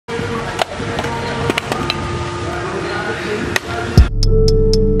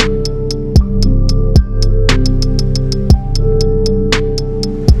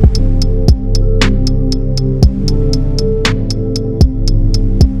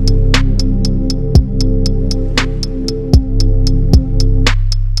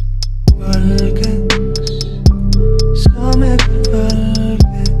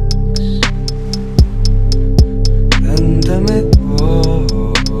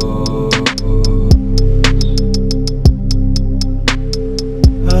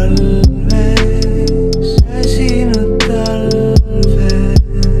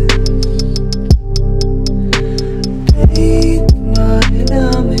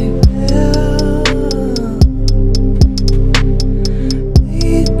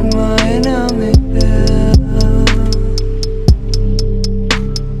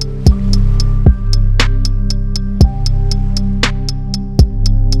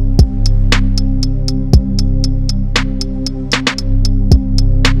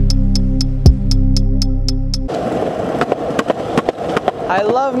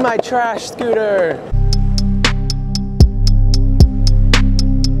love my trash scooter.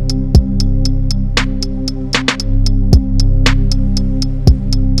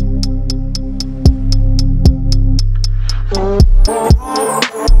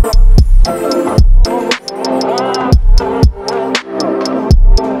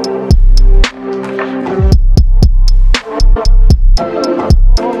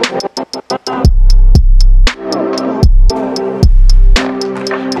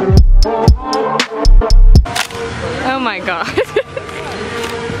 Oh my god.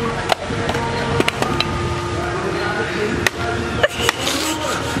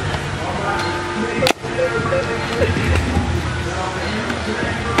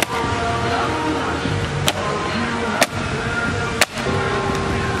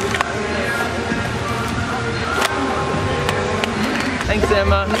 Thanks,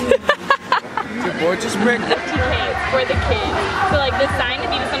 Emma. Your board just rigged. For the kids. So like this sign, if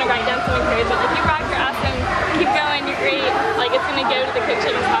you just want to write down some encouragement, like you rock, you're awesome, keep going, you're great. Like it's gonna go to the Cook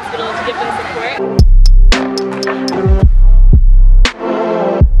Children's Hospital to give them support.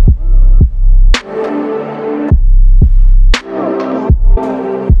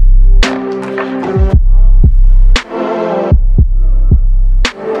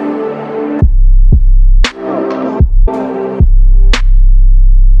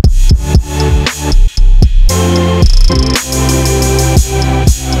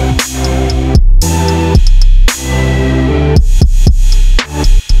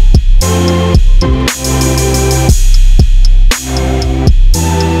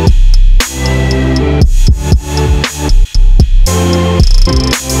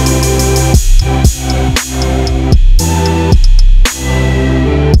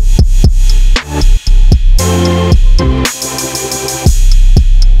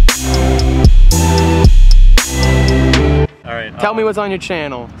 Tell me what's on your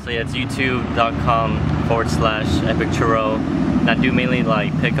channel. So yeah, it's youtube.com/epicchurro. And I do mainly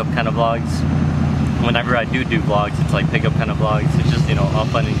like pickup kind of vlogs. Whenever I do vlogs, it's like pickup kind of vlogs. It's just, you know, all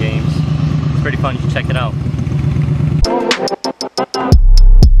fun and games. It's pretty fun, you should check it out.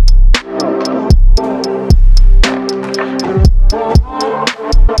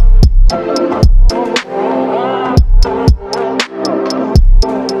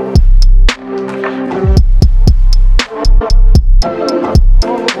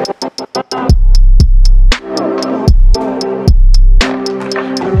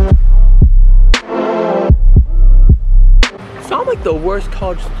 The worst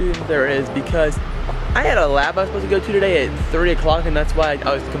college student there is, because I had a lab I was supposed to go to today at 3 o'clock, and that's why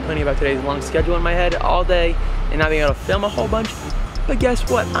I was complaining about today's long schedule in my head all day and not being able to film a whole bunch. But guess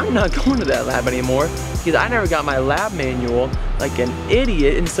what? I'm not going to that lab anymore because I never got my lab manual like an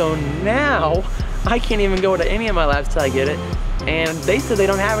idiot, and so now I can't even go to any of my labs till I get it, and they said they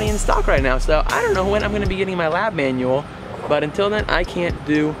don't have any in stock right now, so I don't know when I'm going to be getting my lab manual, but until then I can't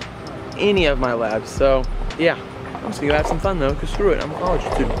do any of my labs. So yeah, I'm just gonna go have some fun though, because screw it, I'm a college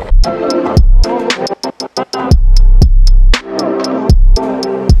student.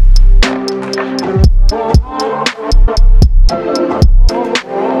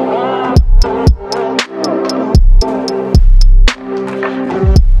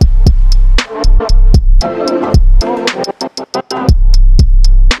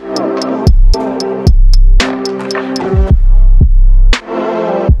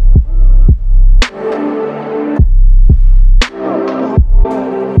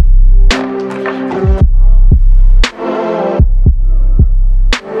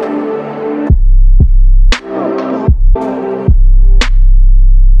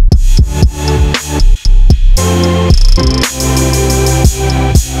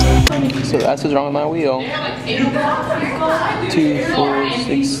 So that's what's wrong with my wheel. 2, 4,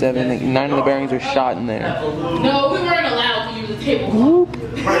 6, 7, 8, 9 of the bearings are shot in there. No, we weren't allowed to use the table. Whoop.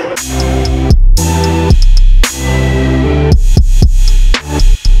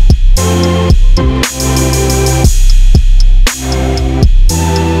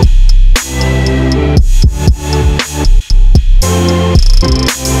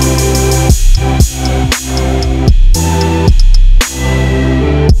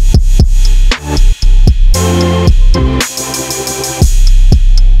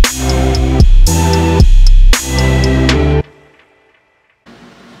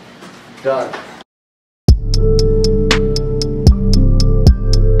 Done.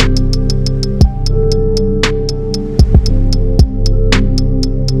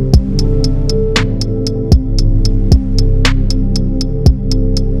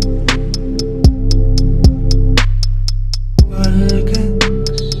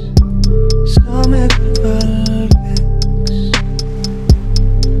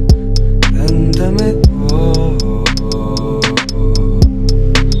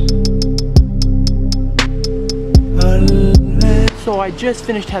 So I just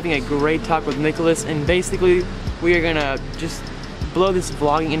finished having a great talk with Nicholas, and basically we are gonna just blow this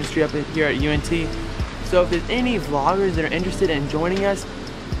vlogging industry up here at UNT. So if there's any vloggers that are interested in joining us,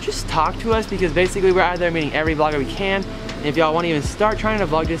 just talk to us, because basically we're out there meeting every vlogger we can. And if y'all want to even start trying to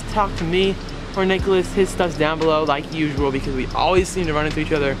vlog, just talk to me or Nicholas. His stuff's down below like usual, because we always seem to run into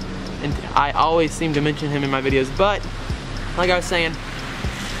each other and I always seem to mention him in my videos. But like I was saying,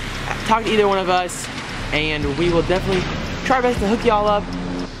 talk to either one of us and we will definitely try our best to hook y'all up.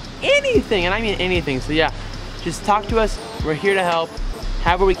 Anything, and I mean anything. So yeah, just talk to us. We're here to help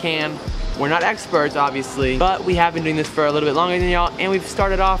however we can. We're not experts, obviously, but we have been doing this for a little bit longer than y'all, and we've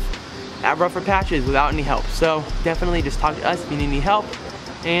started off at rougher patches without any help. So definitely just talk to us if you need any help.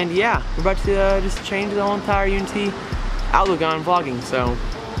 And yeah, we're about to just change the whole entire UNT outlook on vlogging. So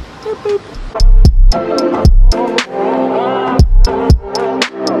boop, boop.